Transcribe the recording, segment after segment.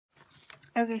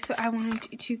Okay, so I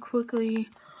wanted to quickly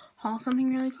haul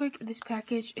something really quick. This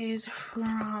package is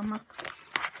from,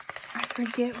 I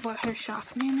forget what her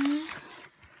shop name is,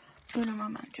 Una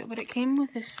Momento, but it came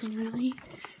with this really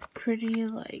pretty,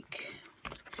 like,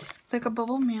 it's like a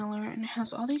bubble mailer, and it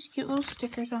has all these cute little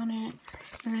stickers on it,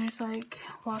 and there's like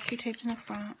washi tape in the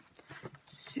front.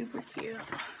 Super cute.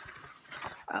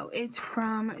 Oh, it's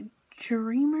from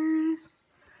Dreamers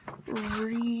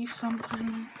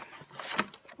something.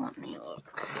 Let me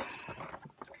look.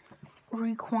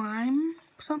 Requiem,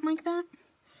 something like that.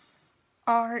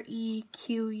 Requiem.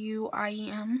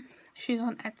 She's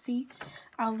on Etsy.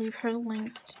 I'll leave her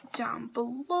linked down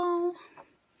below.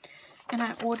 And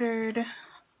I ordered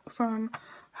from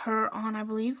her on, I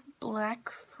believe, Black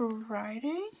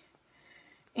Friday.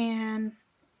 And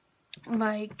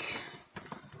like,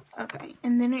 okay,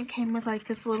 and then it came with like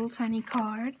this little tiny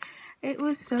card. It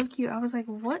was so cute. I was like,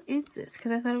 what is this?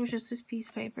 Because I thought it was just this piece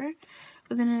of paper,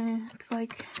 but then it's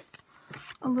like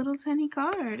a little tiny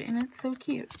card, and it's so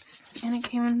cute. And it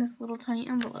came in this little tiny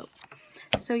envelope.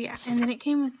 So yeah, and then it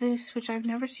came with this, which I've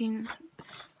never seen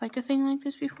like a thing like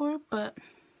this before, but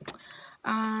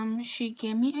she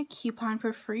gave me a coupon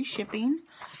for free shipping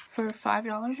for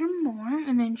 $5 or more,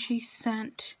 and then she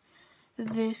sent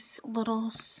this little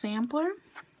sampler.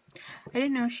 I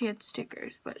didn't know she had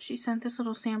stickers, but she sent this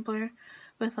little sampler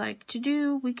with like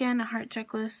to-do, weekend, a heart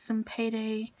checklist, some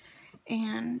payday,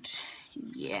 and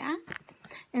yeah.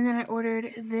 And then I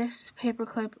ordered this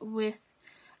paperclip with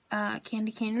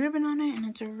candy cane ribbon on it, and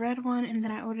it's a red one. And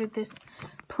then I ordered this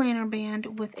planner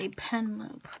band with a pen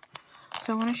loop.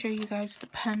 So I want to show you guys the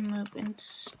pen loop and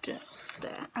stuff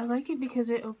there. I like it because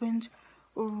it opens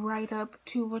right up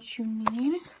to what you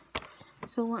need.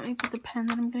 So let me put the pen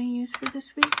that I'm going to use for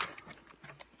this week.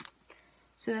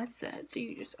 So that's that. So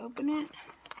you just open it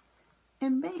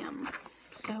and bam.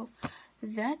 So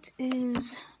that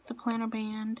is the planner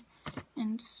band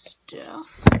and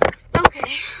stuff.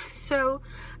 Okay, so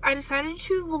I decided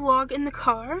to vlog in the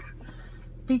car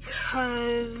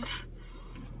because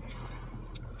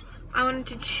I wanted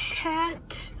to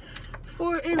chat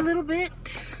for a little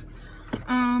bit.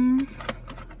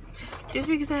 Just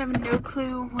because I have no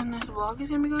clue when this vlog is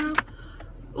going to be going up.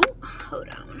 Oh, hold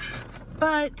on.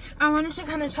 But I wanted to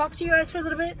kind of talk to you guys for a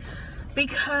little bit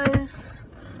because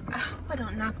I hope I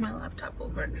don't knock my laptop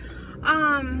over.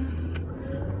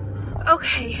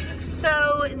 Okay,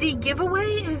 so the giveaway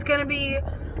is going to be,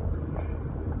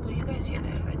 will you guys hear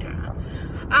that if I turn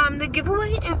on? The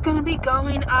giveaway is going to be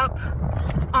going up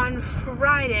on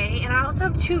Friday, and I also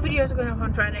have 2 videos going up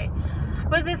on Friday.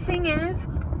 But the thing is,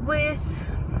 with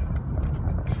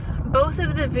both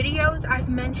of the videos, I've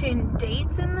mentioned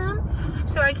dates in them,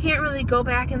 so I can't really go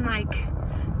back and like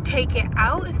take it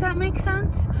out, if that makes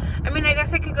sense. I mean, I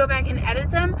guess I could go back and edit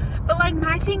them, but like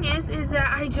my thing is that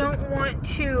I don't want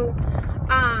to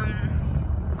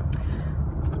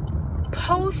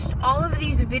post all of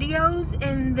these videos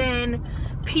and then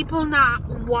people not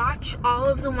watch all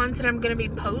of the ones that I'm gonna be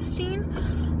posting.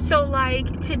 So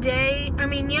like today, I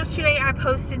mean yesterday I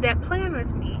posted that plan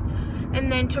with me. And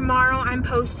then tomorrow I'm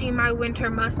posting my winter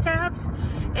must-haves.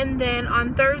 And then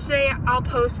on Thursday I'll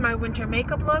post my winter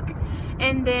makeup look.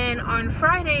 And then on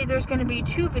Friday there's going to be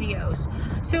 2 videos.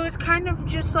 So it's kind of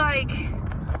just like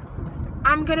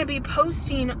I'm going to be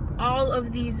posting all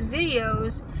of these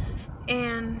videos.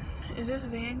 And is this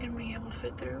van going to be able to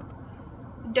fit through?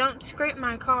 Don't scrape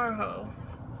my car, ho.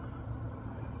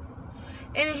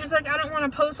 And it's just like I don't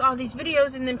want to post all these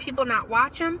videos and then people not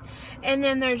watch them. And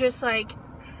then they're just like,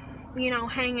 you know,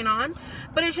 hanging on.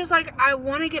 But it's just like I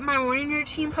want to get my morning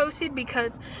routine posted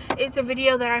because it's a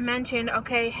video that I mentioned,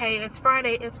 okay, hey, it's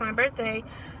Friday, it's my birthday,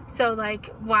 so like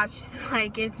watch,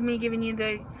 like it's me giving you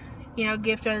the, you know,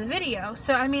 gift of the video.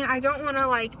 So I mean, I don't want to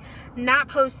like not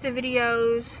post the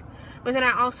videos, but then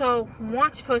I also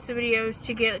want to post the videos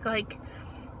to get like,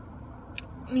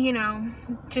 you know,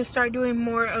 to start doing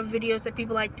more of videos that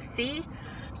people like to see.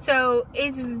 So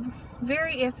it's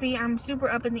very iffy. I'm super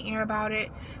up in the air about it.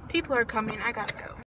 People are coming. I gotta go.